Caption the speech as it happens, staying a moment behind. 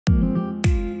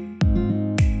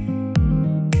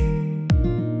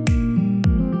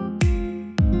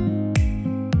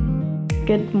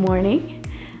good morning.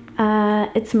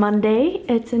 It's Monday.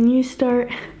 It's a new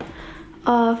start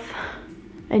of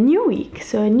a new week,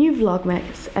 so a new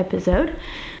vlogmas episode.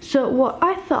 So what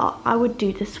I thought I would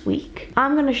do this week,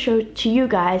 I'm gonna show to you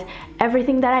guys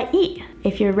everything that I eat.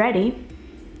 If you're ready,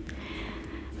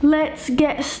 let's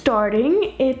get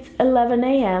starting. It's 11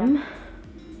 a.m.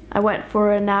 I went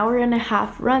for an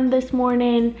hour-and-a-half run this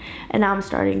morning and I'm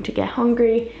starting to get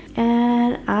hungry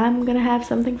and I'm gonna have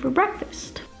something for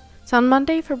breakfast. So on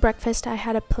Monday for breakfast I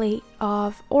had a plate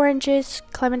of oranges,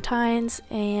 clementines,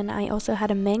 and I also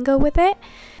had a mango with it.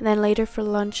 And then later for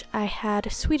lunch I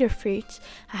had sweeter fruits.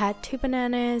 I had 2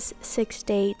 bananas, 6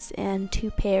 dates, and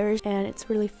 2 pears, and it's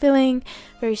really filling,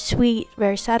 very sweet,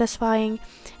 very satisfying.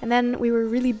 And then we were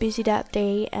really busy that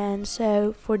day, and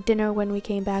so for dinner when we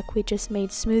came back we just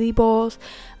made smoothie bowls.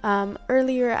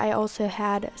 Earlier I also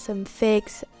had some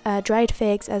figs, dried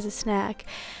figs as a snack.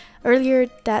 Earlier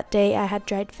that day I had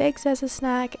dried figs as a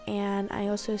snack, and I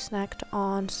also snacked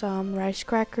on some rice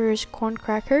crackers, corn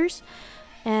crackers.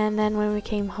 And then when we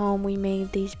came home we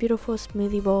made these beautiful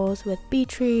smoothie bowls with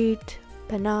beetroot,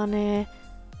 banana,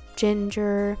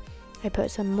 ginger. I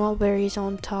put some mulberries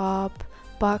on top,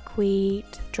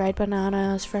 buckwheat, dried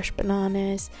bananas, fresh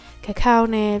bananas, cacao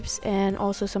nibs, and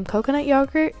also some coconut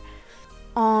yogurt.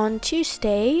 On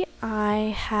Tuesday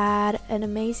I had an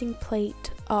amazing plate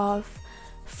of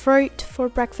fruit for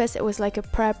breakfast. It was like a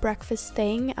prep breakfast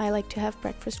thing. I like to have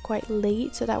breakfast quite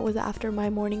late, so that was after my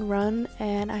morning run,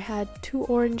 and I had 2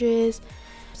 oranges,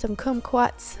 some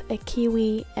kumquats, a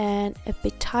kiwi, and a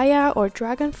pitaya or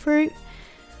dragon fruit.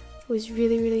 It was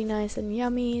really nice and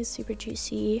yummy, super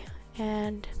juicy,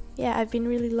 and yeah, I've been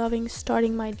really loving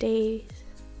starting my day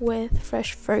with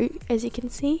fresh fruit, as you can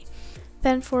see.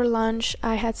 Then for lunch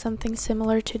I had something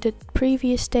similar to the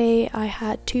previous day. I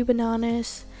had 2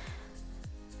 bananas,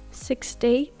 6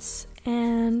 dates,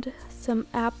 and some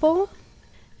apple.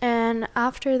 And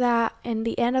after that, in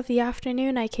the end of the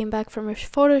afternoon, I came back from a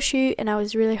photo shoot and I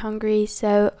was really hungry,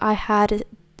 so I had a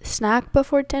snack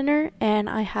before dinner and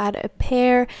I had a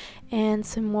pear and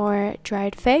some more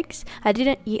dried figs. I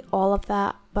didn't eat all of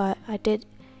that, but I did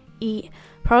eat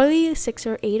probably 6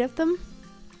 or 8 of them.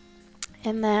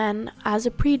 And then as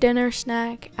a pre-dinner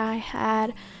snack I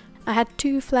had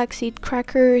 2 flaxseed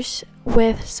crackers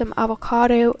with some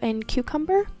avocado and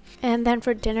cucumber. And then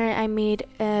for dinner I made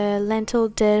a lentil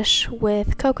dish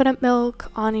with coconut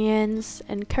milk, onions,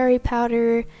 and curry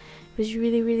powder. It was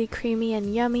really creamy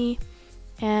and yummy.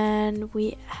 And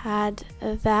we had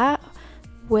that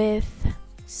with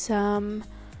some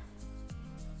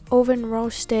oven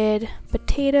roasted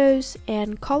potatoes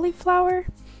and cauliflower.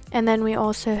 And then we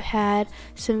also had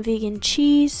some vegan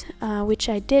cheese, which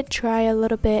I did try a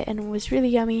little bit and it was really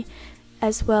yummy,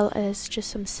 as well as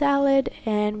just some salad,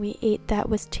 and we ate that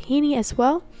with tahini as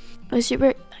well. It was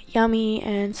super yummy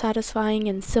and satisfying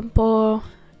and simple,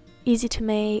 easy to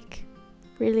make,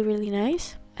 really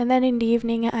nice. And then in the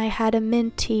evening I had a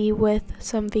mint tea with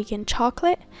some vegan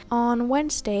chocolate. On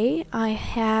Wednesday I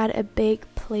had a big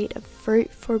plate of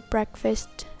fruit for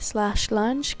breakfast /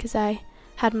 lunch because I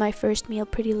had my first meal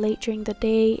pretty late during the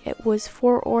day. It was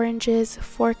 4 oranges,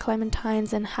 4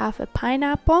 clementines, and half a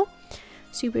pineapple.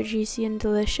 Super juicy and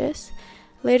delicious.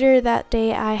 Later that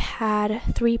day I had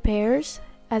 3 pears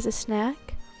as a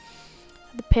snack.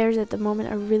 The pears at the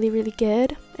moment are really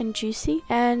good and juicy.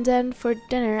 And then for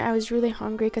dinner I was really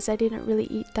hungry because I didn't really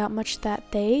eat that much that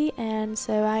day, and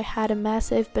so I had a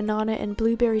massive banana and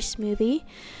blueberry smoothie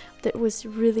that was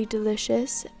really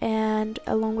delicious. And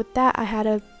along with that I had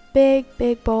a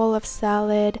big bowl of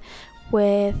salad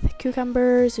with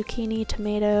cucumber, zucchini,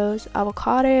 tomatoes,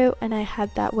 avocado, and I had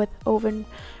that with oven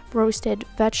roasted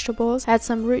vegetables. I had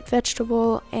some root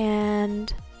vegetable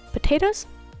and potatoes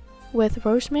with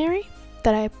rosemary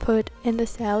that I put in the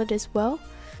salad as well.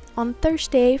 On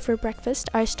Thursday for breakfast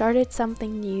I started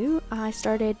something new. I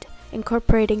started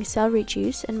incorporating celery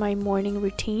juice in my morning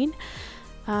routine.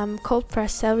 Cold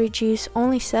pressed celery juice,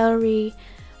 only celery.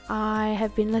 I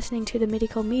have been listening to the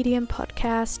Medical Medium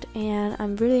podcast and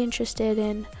I'm really interested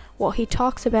in what he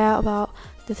talks about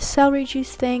the celery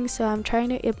juice thing, so I'm trying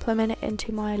to implement it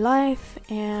into my life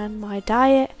and my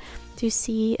diet to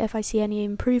see if I see any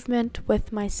improvement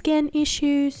with my skin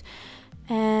issues,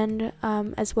 and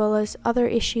as well as other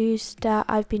issues that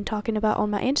I've been talking about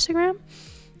on my Instagram.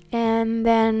 And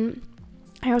then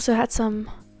I also had some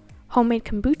homemade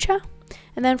kombucha.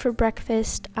 And then for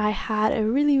breakfast I had a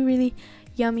really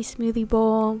yummy smoothie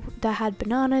bowl that had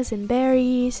bananas and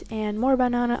berries and more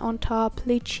banana on top,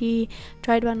 lychee,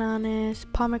 dried bananas,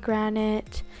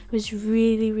 pomegranate. It was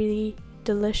really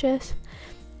delicious.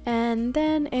 And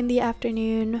then in the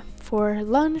afternoon for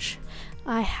lunch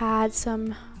I had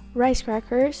some rice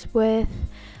crackers with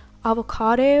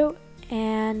avocado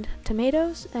and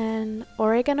tomatoes and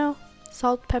oregano,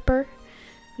 salt, pepper.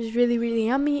 It was really, really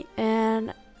yummy,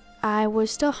 and I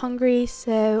was still hungry,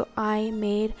 so I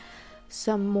made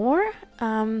some more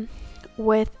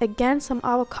with, again, some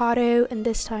avocado and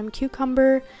this time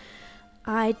cucumber.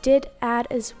 I did add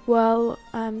as well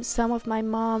some of my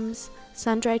mom's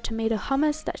sun-dried tomato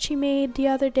hummus that she made the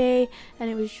other day, and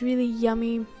it was really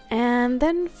yummy. And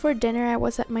then for dinner, I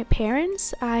was at my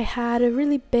parents'. I had a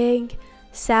really big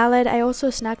salad. I also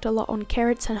snacked a lot on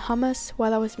carrots and hummus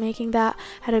while I was making that.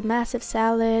 I had a massive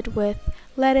salad with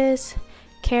lettuce,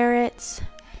 carrots.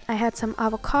 I had some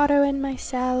avocado in my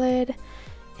salad,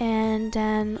 and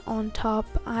then on top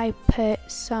I put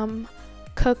some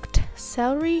cooked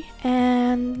celery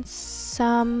and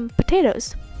some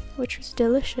potatoes, which was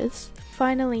delicious.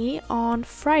 Finally, on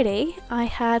Friday, I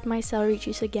had my celery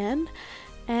juice again,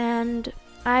 and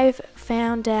I've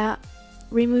found that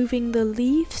removing the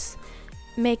leaves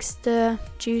makes the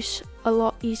juice a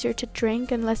lot easier to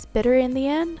drink and less bitter in the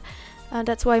end.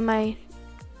 That's why my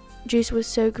juice was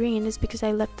so green, is because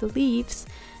I left the leaves.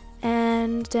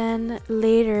 And then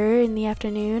later in the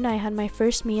afternoon, I had my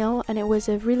first meal, and it was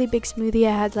a really big smoothie.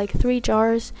 I had like 3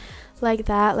 jars like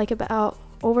that, like about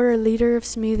over a liter of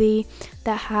smoothie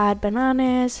that had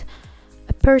bananas,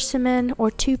 a persimmon or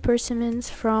 2 persimmons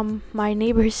from my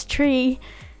neighbor's tree,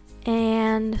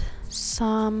 and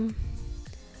some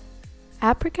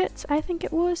apricots, I think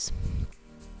it was,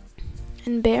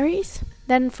 and berries.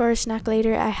 Then for a snack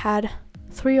later, I had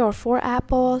 3 or 4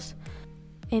 apples.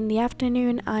 In the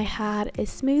afternoon, I had a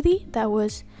smoothie that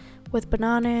was with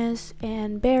bananas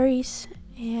and berries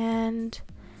and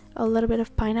a little bit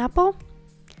of pineapple.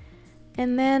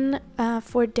 And then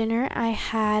for dinner, I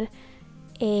had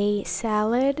a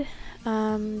salad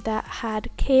that had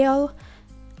kale,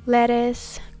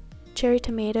 lettuce, cherry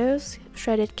tomatoes,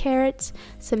 shredded carrots,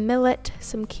 some millet,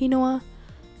 some quinoa,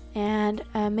 and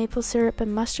maple syrup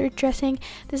and mustard dressing.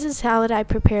 This is salad I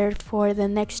prepared for the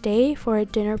next day for a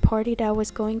dinner party that I was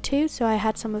going to, so I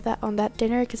had some of that on that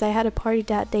dinner because I had a party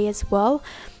that day as well,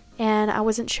 and I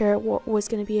wasn't sure what was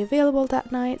going to be available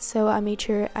that night, so I made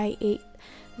sure I ate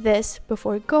this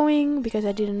before going because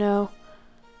I didn't know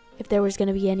if there was going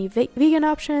to be any vegan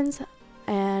options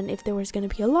and if there was going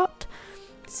to be a lot.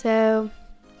 So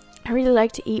I really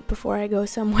like to eat before I go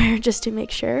somewhere just to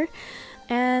make sure.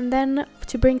 And then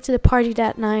to bring to the party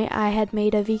that night, I had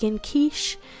made a vegan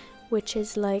quiche, which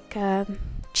is like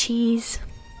cheese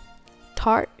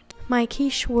tart. My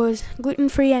quiche was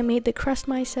gluten-free. I made the crust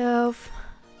myself.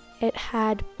 It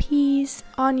had peas,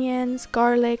 onions,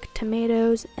 garlic,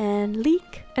 tomatoes, and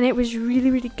leek. And it was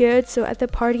really, really good. So at the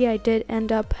party, I did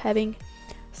end up having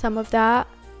some of that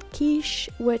quiche,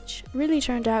 which really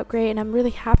turned out great, and I'm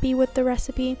really happy with the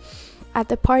recipe. At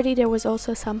the party, there was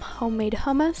also some homemade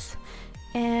hummus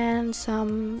and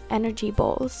some energy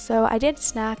bowls. So I did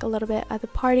snack a little bit at the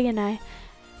party, and I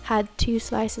had 2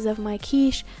 slices of my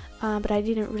quiche, but I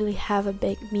didn't really have a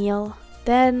big meal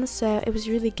then, so it was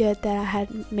really good that I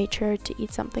had made sure to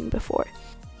eat something before.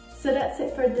 So that's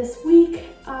it for this week.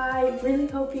 I really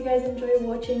hope you guys enjoy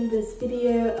watching this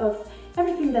video of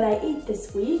everything that I ate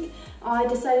this week. I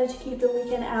decided to keep the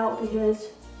weekend out because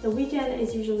the weekend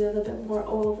is usually a little bit more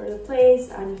all over the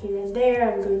place. I'm here and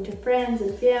there, I'm going to friends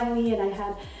and family, and I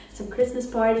had some Christmas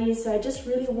parties, so I just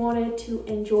really wanted to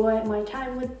enjoy my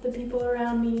time with the people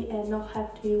around me and not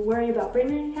have to worry about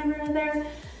bringing a camera in there.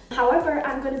 However,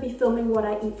 I'm going to be filming what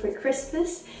I eat for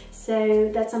Christmas,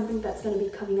 so that's something that's going to be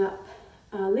coming up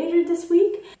later this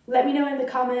week. Let me know in the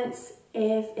comments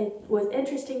if it was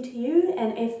interesting to you,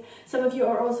 and if some of you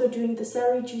are also doing the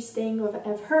celery juice thing, or if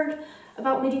I've heard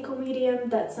about medical medium.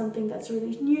 That's something that's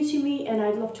really new to me, and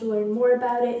I'd love to learn more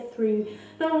about it through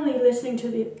not only listening to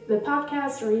the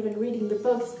podcast or even reading the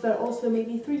books, but also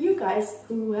maybe through you guys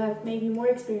who have maybe more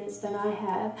experience than I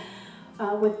have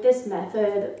with this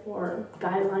method or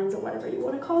guidelines or whatever you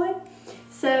want to call it.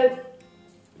 So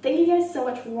thank you guys so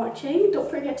much for watching. Don't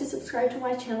forget to subscribe to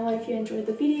my channel if you enjoyed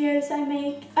the videos I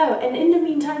make. Oh, and in the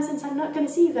meantime, since I'm not going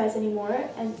to see you guys anymore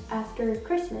and after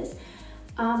Christmas,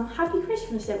 happy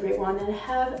Christmas everyone, and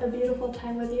have a beautiful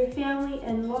time with your family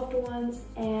and loved ones,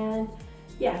 and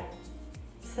yeah,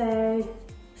 so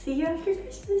see you after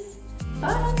Christmas.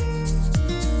 Bye!